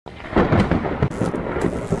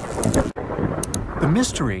The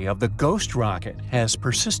mystery of the ghost rocket has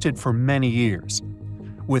persisted for many years,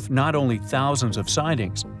 with not only thousands of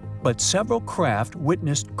sightings, but several craft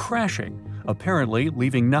witnessed crashing, apparently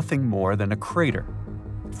leaving nothing more than a crater.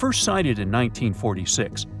 First sighted in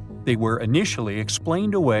 1946, they were initially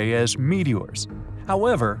explained away as meteors.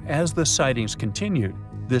 However, as the sightings continued,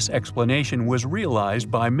 this explanation was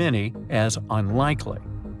realized by many as unlikely.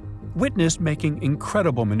 Witnessed making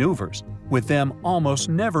incredible maneuvers, with them almost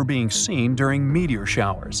never being seen during meteor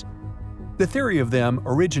showers. The theory of them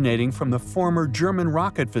originating from the former German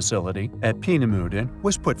rocket facility at Peenemünde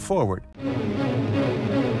was put forward.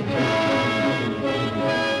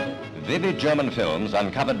 Vivid German films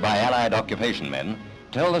uncovered by Allied occupation men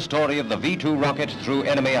tell the story of the V-2 rocket through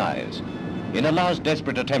enemy eyes. In a last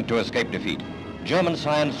desperate attempt to escape defeat, German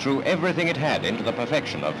science threw everything it had into the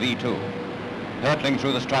perfection of V-2. Hurtling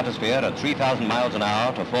through the stratosphere at 3,000 miles an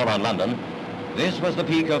hour to fall on London, this was the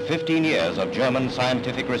peak of 15 years of German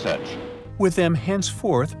scientific research. With them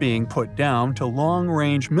henceforth being put down to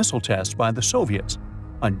long-range missile tests by the Soviets,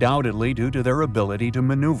 undoubtedly due to their ability to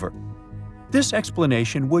maneuver. This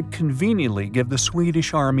explanation would conveniently give the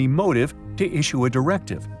Swedish Army motive to issue a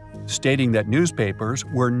directive, stating that newspapers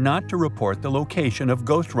were not to report the location of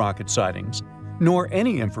ghost rocket sightings, nor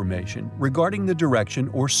any information regarding the direction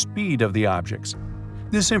or speed of the objects.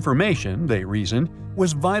 This information, they reasoned,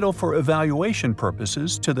 was vital for evaluation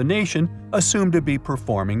purposes to the nation assumed to be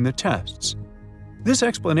performing the tests. This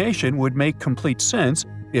explanation would make complete sense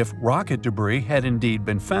if rocket debris had indeed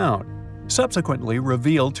been found, subsequently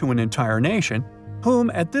revealed to an entire nation, whom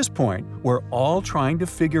at this point were all trying to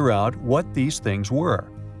figure out what these things were.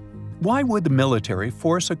 Why would the military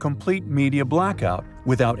force a complete media blackout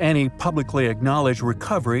without any publicly acknowledged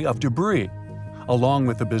recovery of debris? Along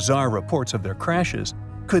with the bizarre reports of their crashes,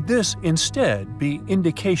 could this instead be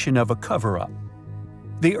indication of a cover-up?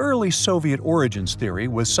 The early Soviet origins theory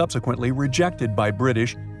was subsequently rejected by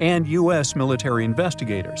British and U.S. military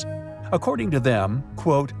investigators. According to them,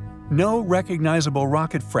 quote, no recognizable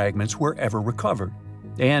rocket fragments were ever recovered,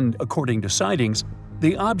 and according to sightings,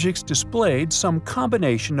 the objects displayed some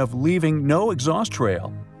combination of leaving no exhaust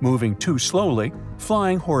trail, moving too slowly,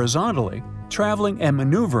 flying horizontally, traveling and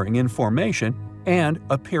maneuvering in formation, and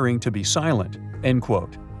appearing to be silent." End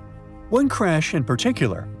quote. One crash in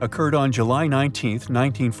particular occurred on July 19,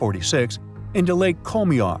 1946, into Lake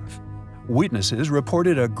Komiarv. Witnesses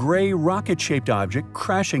reported a gray rocket-shaped object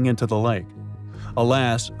crashing into the lake.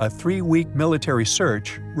 Alas, a 3-week military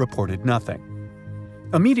search reported nothing.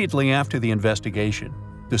 Immediately after the investigation,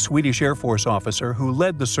 the Swedish Air Force officer who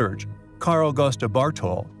led the search, Carl Gustaf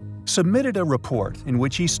Bartol, submitted a report in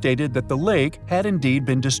which he stated that the lake had indeed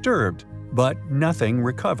been disturbed, but nothing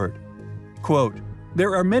recovered. Quote,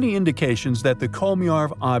 there are many indications that the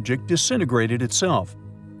Komiarv object disintegrated itself.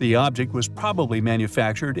 The object was probably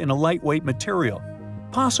manufactured in a lightweight material,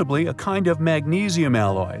 possibly a kind of magnesium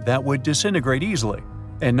alloy that would disintegrate easily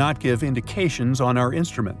and not give indications on our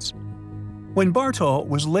instruments. When Bartol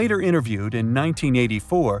was later interviewed in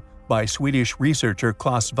 1984 by Swedish researcher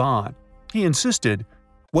Claes Svahn, he insisted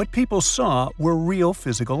what people saw were real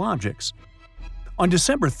physical objects. On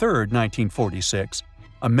December 3, 1946,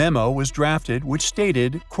 a memo was drafted which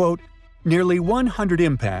stated, quote, nearly 100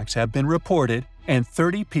 impacts have been reported and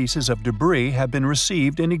 30 pieces of debris have been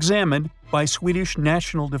received and examined by Swedish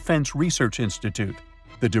National Defense Research Institute.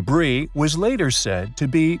 The debris was later said to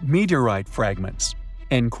be meteorite fragments.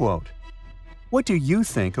 End quote. What do you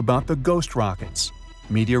think about the ghost rockets?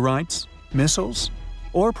 Meteorites? Missiles?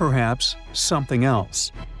 Or perhaps something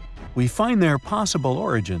else? We find their possible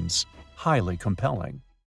origins highly compelling.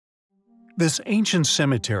 This ancient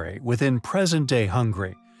cemetery within present-day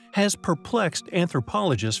Hungary has perplexed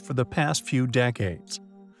anthropologists for the past few decades.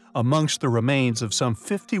 Amongst the remains of some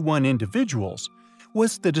 51 individuals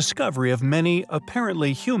was the discovery of many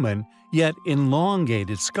apparently human yet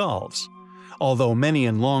elongated skulls. Although many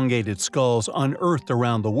elongated skulls unearthed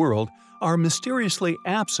around the world are mysteriously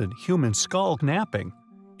absent human skull knapping,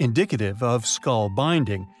 indicative of skull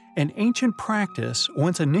binding, an ancient practice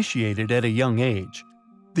once initiated at a young age.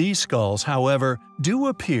 These skulls, however, do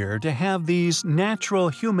appear to have these natural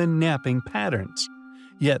human napping patterns.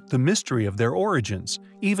 Yet the mystery of their origins,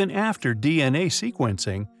 even after DNA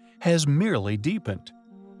sequencing, has merely deepened.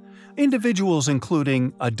 Individuals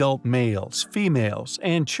including adult males, females,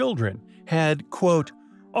 and children had, quote,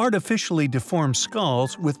 artificially deformed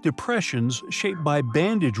skulls with depressions shaped by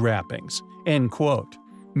bandage wrappings, end quote,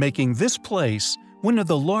 making this place one of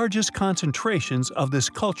the largest concentrations of this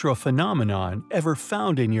cultural phenomenon ever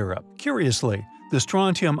found in Europe. Curiously, the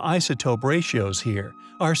strontium isotope ratios here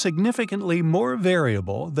are significantly more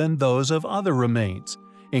variable than those of other remains,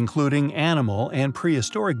 including animal and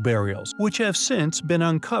prehistoric burials, which have since been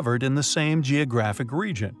uncovered in the same geographic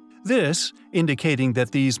region. This indicating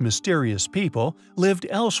that these mysterious people lived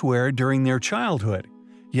elsewhere during their childhood,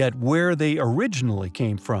 yet where they originally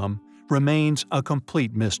came from remains a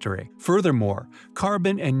complete mystery. Furthermore,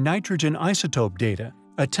 carbon and nitrogen isotope data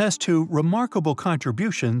attest to remarkable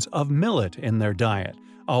contributions of millet in their diet,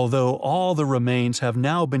 although all the remains have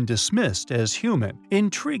now been dismissed as human.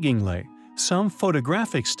 Intriguingly, some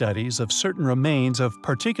photographic studies of certain remains of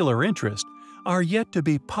particular interest are yet to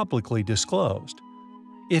be publicly disclosed.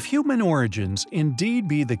 If human origins indeed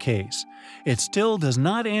be the case, it still does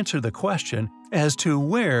not answer the question as to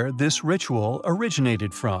where this ritual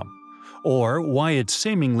originated from, or why it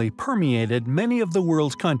seemingly permeated many of the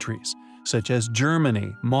world's countries, such as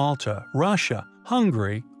Germany, Malta, Russia,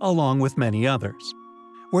 Hungary, along with many others.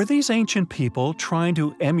 Were these ancient people trying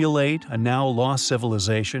to emulate a now lost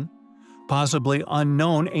civilization? Possibly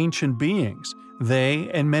unknown ancient beings, they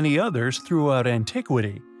and many others throughout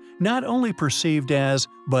antiquity, not only perceived as,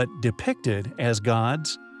 but depicted as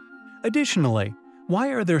gods? Additionally, why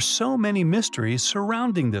are there so many mysteries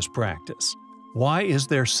surrounding this practice? Why is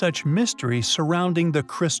there such mystery surrounding the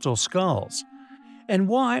crystal skulls? And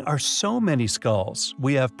why are so many skulls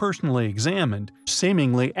we have personally examined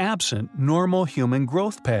seemingly absent normal human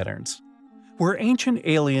growth patterns? Were ancient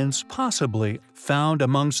aliens possibly found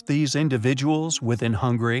amongst these individuals within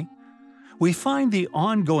Hungary? We find the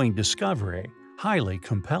ongoing discovery highly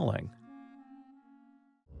compelling.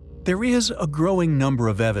 There is a growing number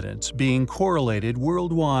of evidence being correlated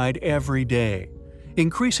worldwide every day,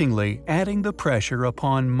 increasingly adding the pressure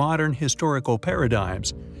upon modern historical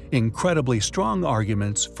paradigms, incredibly strong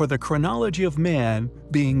arguments for the chronology of man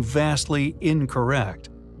being vastly incorrect.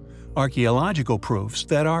 Archaeological proofs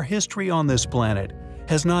that our history on this planet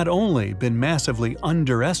has not only been massively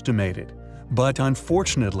underestimated, but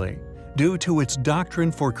unfortunately, due to its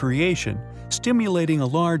doctrine for creation stimulating a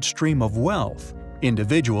large stream of wealth,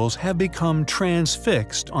 individuals have become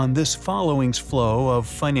transfixed on this following's flow of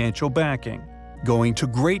financial backing, going to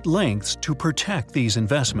great lengths to protect these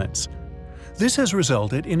investments. This has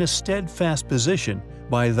resulted in a steadfast position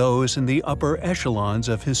by those in the upper echelons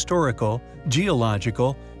of historical,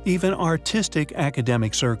 geological, even artistic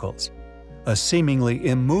academic circles. A seemingly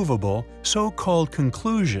immovable, so-called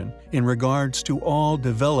conclusion in regards to all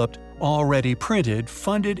developed, already printed,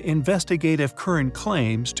 funded investigative current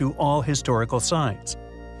claims to all historical sites.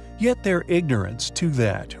 Yet their ignorance to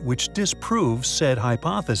that which disproves said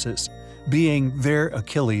hypothesis, being their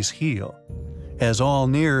Achilles' heel. As all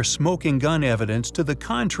near smoking gun evidence to the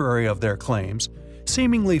contrary of their claims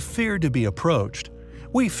seemingly fear to be approached,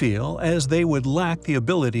 we feel as they would lack the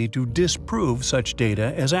ability to disprove such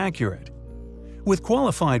data as accurate. With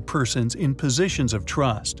qualified persons in positions of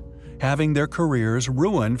trust, having their careers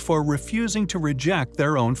ruined for refusing to reject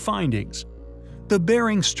their own findings. The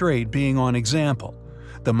Bering Strait being one example,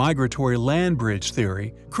 the migratory land bridge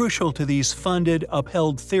theory crucial to these funded,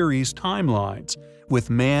 upheld theories' timelines, with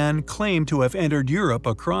man claimed to have entered Europe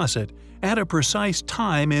across it at a precise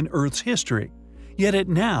time in Earth's history, yet it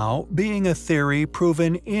now being a theory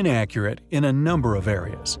proven inaccurate in a number of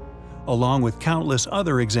areas, along with countless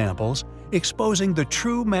other examples exposing the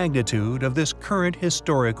true magnitude of this current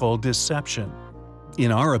historical deception.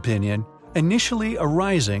 In our opinion, initially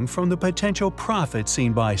arising from the potential profit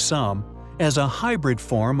seen by some as a hybrid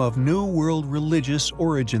form of New World religious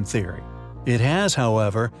origin theory. It has,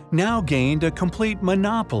 however, now gained a complete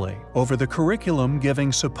monopoly over the curriculum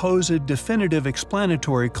giving supposed definitive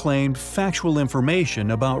explanatory claimed factual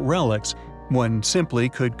information about relics one simply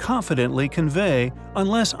could confidently convey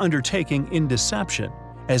unless undertaking in deception,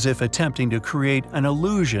 as if attempting to create an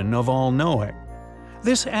illusion of all-knowing.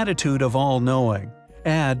 This attitude of all-knowing,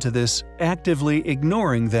 add to this actively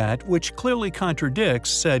ignoring that which clearly contradicts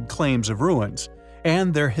said claims of ruins,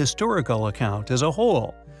 and their historical account as a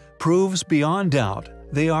whole, proves beyond doubt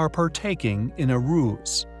they are partaking in a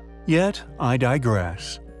ruse. Yet I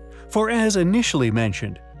digress. For as initially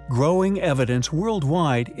mentioned, growing evidence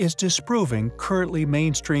worldwide is disproving currently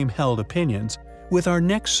mainstream held opinions, with our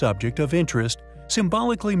next subject of interest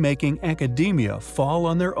symbolically making academia fall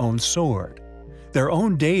on their own sword. Their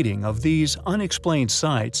own dating of these unexplained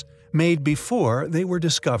sites made before they were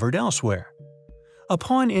discovered elsewhere.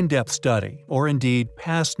 Upon in-depth study, or indeed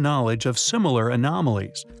past knowledge of similar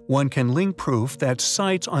anomalies, one can link proof that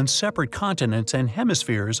sites on separate continents and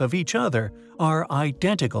hemispheres of each other are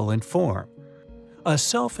identical in form. A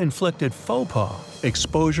self-inflicted faux pas,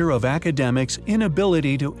 exposure of academics'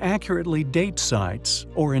 inability to accurately date sites,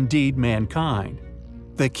 or indeed mankind.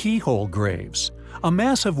 The keyhole graves, a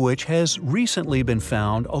mass of which has recently been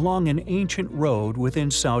found along an ancient road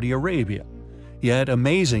within Saudi Arabia. Yet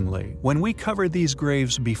amazingly, when we covered these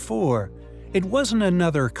graves before, it wasn't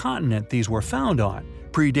another continent these were found on,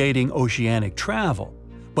 predating oceanic travel,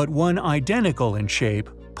 but one identical in shape,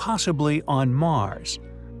 possibly on Mars.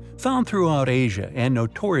 Found throughout Asia and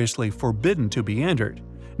notoriously forbidden to be entered,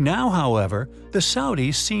 now, however, the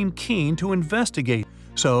Saudis seem keen to investigate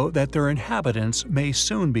so that their inhabitants may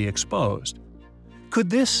soon be exposed. Could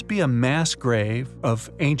this be a mass grave of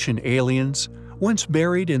ancient aliens, once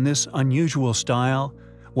buried in this unusual style,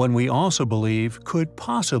 one we also believe could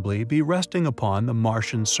possibly be resting upon the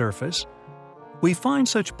Martian surface? We find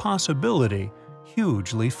such possibility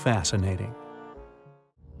hugely fascinating.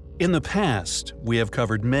 In the past, we have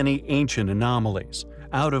covered many ancient anomalies,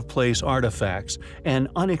 out-of-place artifacts, and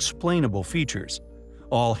unexplainable features,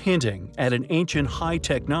 all hinting at an ancient high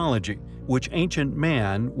technology which ancient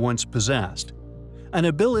man once possessed. An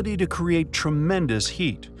ability to create tremendous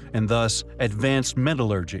heat and thus advanced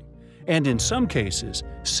metallurgy, and in some cases,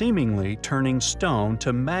 seemingly turning stone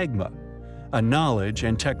to magma. A knowledge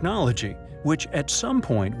and technology which at some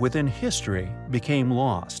point within history became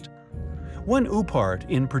lost. One part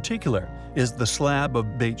in particular is the slab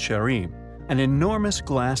of Beit Sharim, an enormous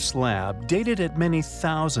glass slab dated at many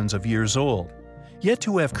thousands of years old. Yet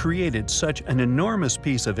to have created such an enormous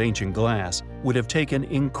piece of ancient glass would have taken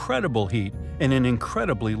incredible heat in an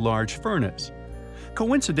incredibly large furnace.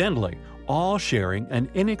 Coincidentally, all sharing an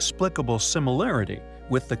inexplicable similarity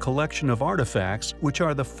with the collection of artifacts which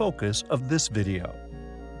are the focus of this video.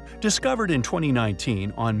 Discovered in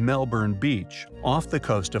 2019 on Melbourne Beach, off the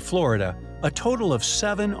coast of Florida, a total of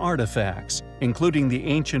 7 artifacts, including the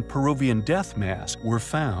ancient Peruvian death mask, were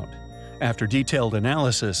found. After detailed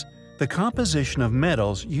analysis, the composition of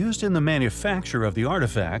metals used in the manufacture of the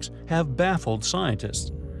artifacts have baffled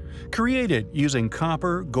scientists. Created using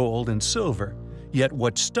copper, gold, and silver, yet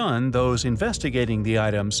what stunned those investigating the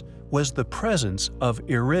items was the presence of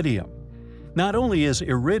iridium. Not only is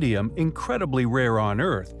iridium incredibly rare on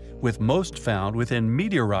Earth, with most found within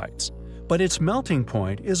meteorites, but its melting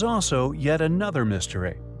point is also yet another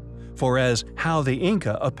mystery. For as how the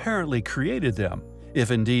Inca apparently created them,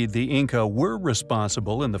 if indeed the Inca were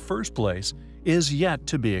responsible in the first place, is yet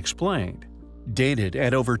to be explained. Dated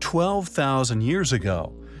at over 12,000 years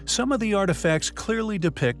ago, some of the artifacts clearly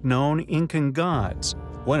depict known Incan gods,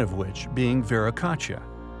 one of which being Viracocha.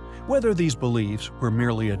 Whether these beliefs were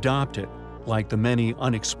merely adopted, like the many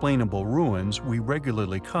unexplainable ruins we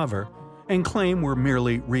regularly cover, and claim were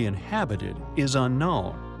merely re-inhabited is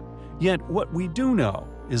unknown. Yet what we do know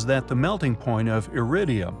is that the melting point of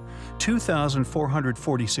iridium,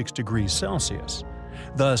 2,446 degrees Celsius.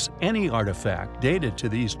 Thus, any artifact dated to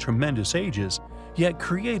these tremendous ages, yet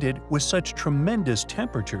created with such tremendous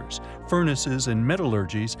temperatures, furnaces, and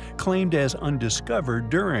metallurgies claimed as undiscovered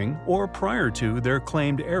during or prior to their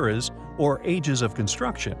claimed eras or ages of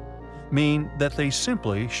construction, mean that they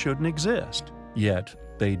simply shouldn't exist. Yet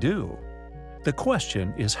they do. The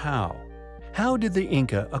question is how. How did the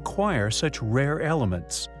Inca acquire such rare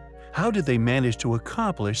elements? How did they manage to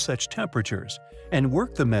accomplish such temperatures and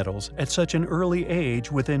work the metals at such an early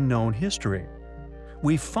age within known history?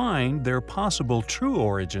 We find their possible true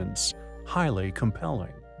origins highly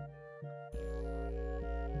compelling.